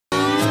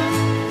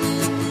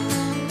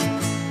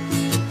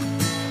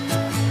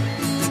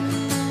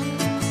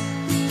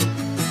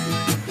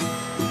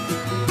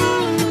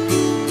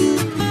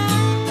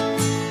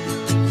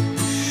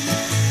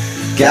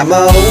Got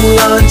my own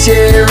lawn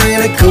chair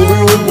and a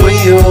cooler with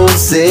wheels,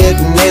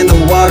 sitting in the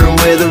water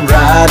with a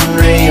riding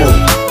reel.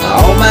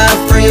 All my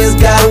friends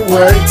gotta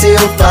work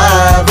till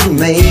 5, and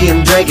me,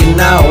 I'm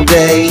drinking all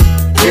day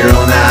here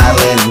on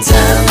Island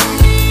Town.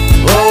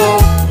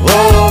 Whoa,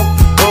 whoa,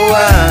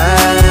 whoa,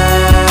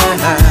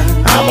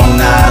 I'm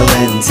on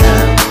Island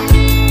Town.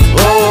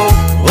 Whoa,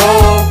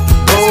 whoa,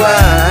 whoa,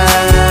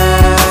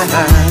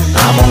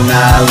 I'm on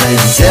Island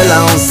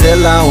Town.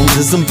 Sail on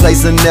to some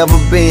place I've never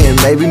been.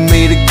 Maybe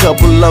meet a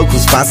couple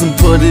locals, find some,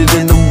 put it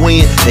in the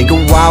wind. Take a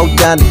walk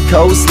down the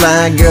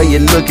coastline, girl,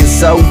 you're looking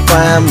so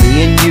fine.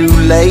 Me and you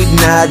late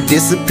night,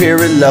 disappear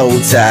at low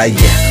tide,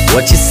 yeah.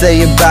 What you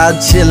say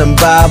about chillin'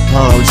 by a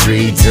palm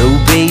tree? 2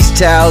 beach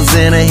towels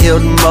and a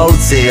Hilton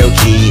motel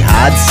key.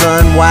 Hot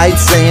sun, white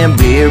sand,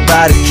 beer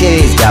by the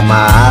case. Got my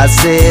eyes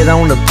set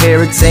on a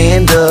pair of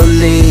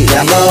chandeliers.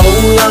 Got my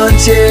own lawn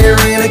chair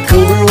and a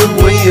cooler with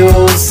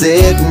wheels,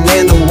 sitting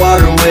in the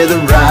water with a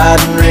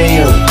riding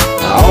reel.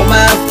 All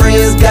my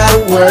friends gotta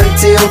work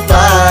till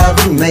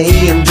 5, and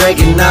me, I'm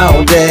drinking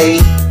all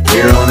day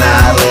here on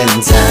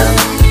Island Town.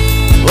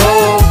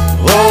 Whoa,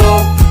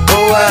 whoa,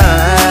 whoa,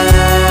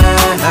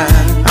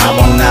 I'm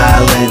on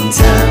Island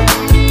Town.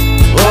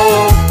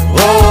 Whoa,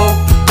 whoa,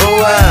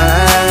 whoa,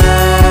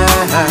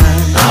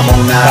 I'm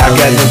on Island Town. I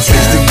got no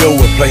place to go,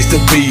 a place to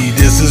be.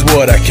 This is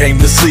what I came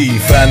to see.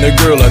 Find a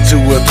girl or 2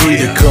 or 3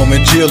 to come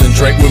and chill and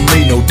drink with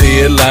me. No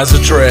deadlines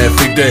or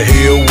traffic. The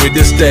hell with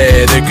the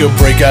static. A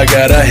break, I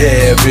gotta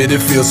have it. It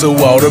feels so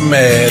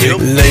automatic.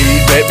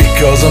 Laid back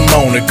because I'm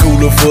on it.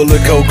 Cooler full of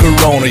cold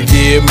Corona.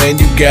 Yeah, man,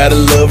 you gotta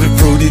love it.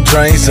 Fruity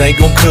drinks ain't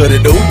gon' cut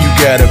it. Ooh, you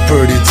got a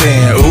pretty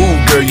tan. Ooh,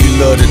 girl, you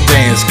love to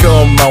dance.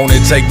 Come on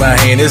and take my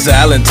hand. It's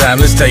Island time.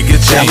 Let's take a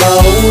chance. Got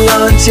my own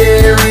lawn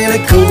chair and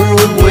a cooler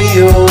with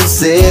wheels,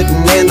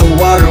 sitting in the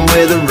water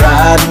with a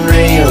riding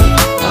reel.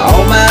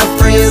 All my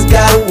friends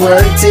gotta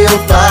work till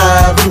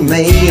 5, and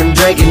me, I'm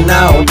drinking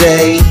all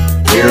day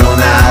here on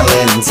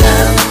Island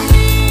Town.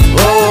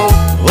 Whoa,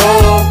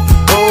 whoa,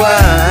 whoa,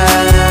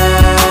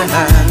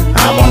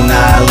 I'm on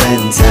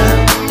Island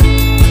Town.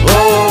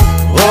 Whoa,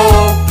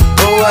 whoa,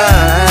 whoa,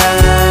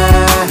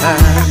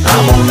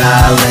 I'm on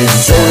Island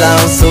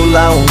Town. So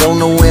long, don't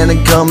know when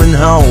I'm coming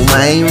home.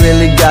 I ain't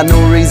really got no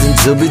reason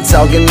to be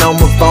talking on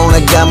my phone. I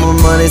got my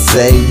money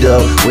saved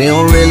up, we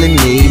don't really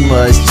need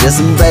much. Just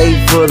some bait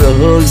for the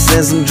hooks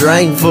and some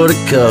drink for the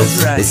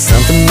cups. There's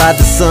something about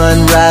the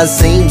sunrise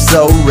seems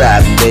so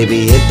right,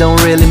 baby. It don't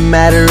really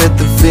matter if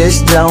the fish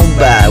don't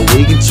bite.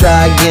 We can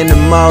try again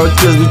tomorrow,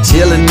 cause we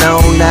chillin'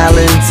 on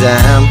Island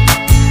Town.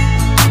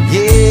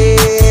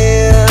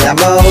 Yeah, got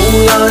my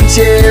own lawn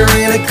chair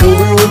and a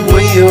cooler with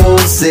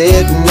wheels,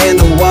 sitting in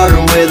the water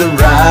with a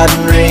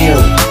riding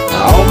reel.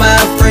 All my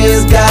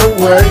friends gotta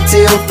work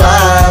till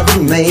 5,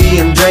 and me,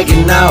 I'm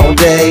drinking all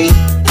day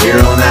here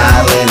on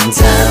Island Town.